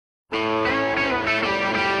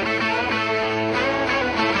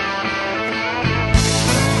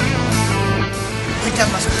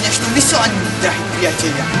vysielaní, drahí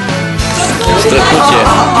priatelia. Stretnutie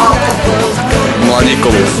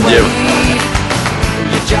mladíkov, dev.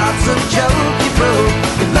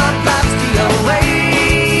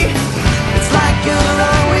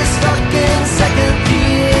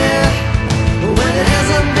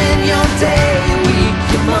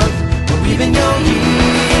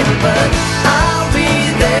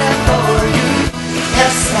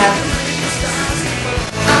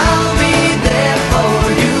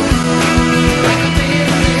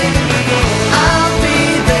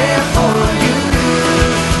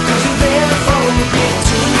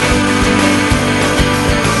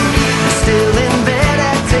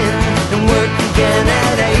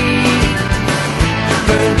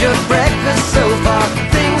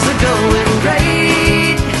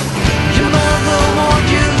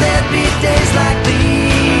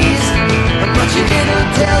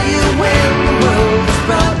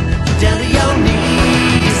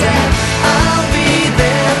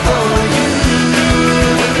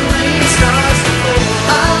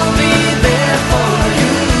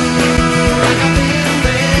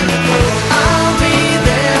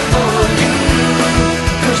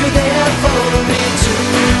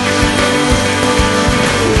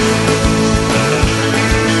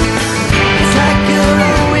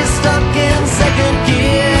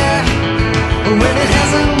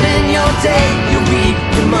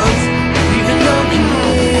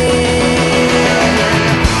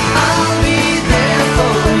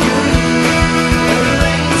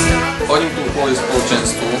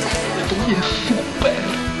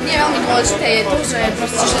 Nie veľmi dôležité je to, že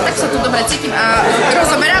tak sa tu dobre cítim a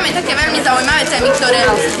rozoberáme také veľmi zaujímavé témy, ktoré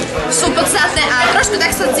sú podstatné a trošku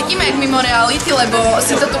tak sa cítime jak mimo reality, lebo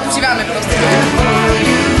si toto užívame proste.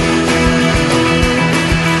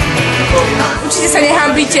 Určite sa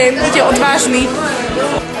nehambíte, buďte odvážni.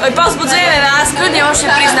 Povzbudzujeme vás, kľudne môžete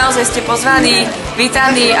prísť, naozaj ste pozvaní,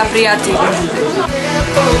 vítaní a prijatí.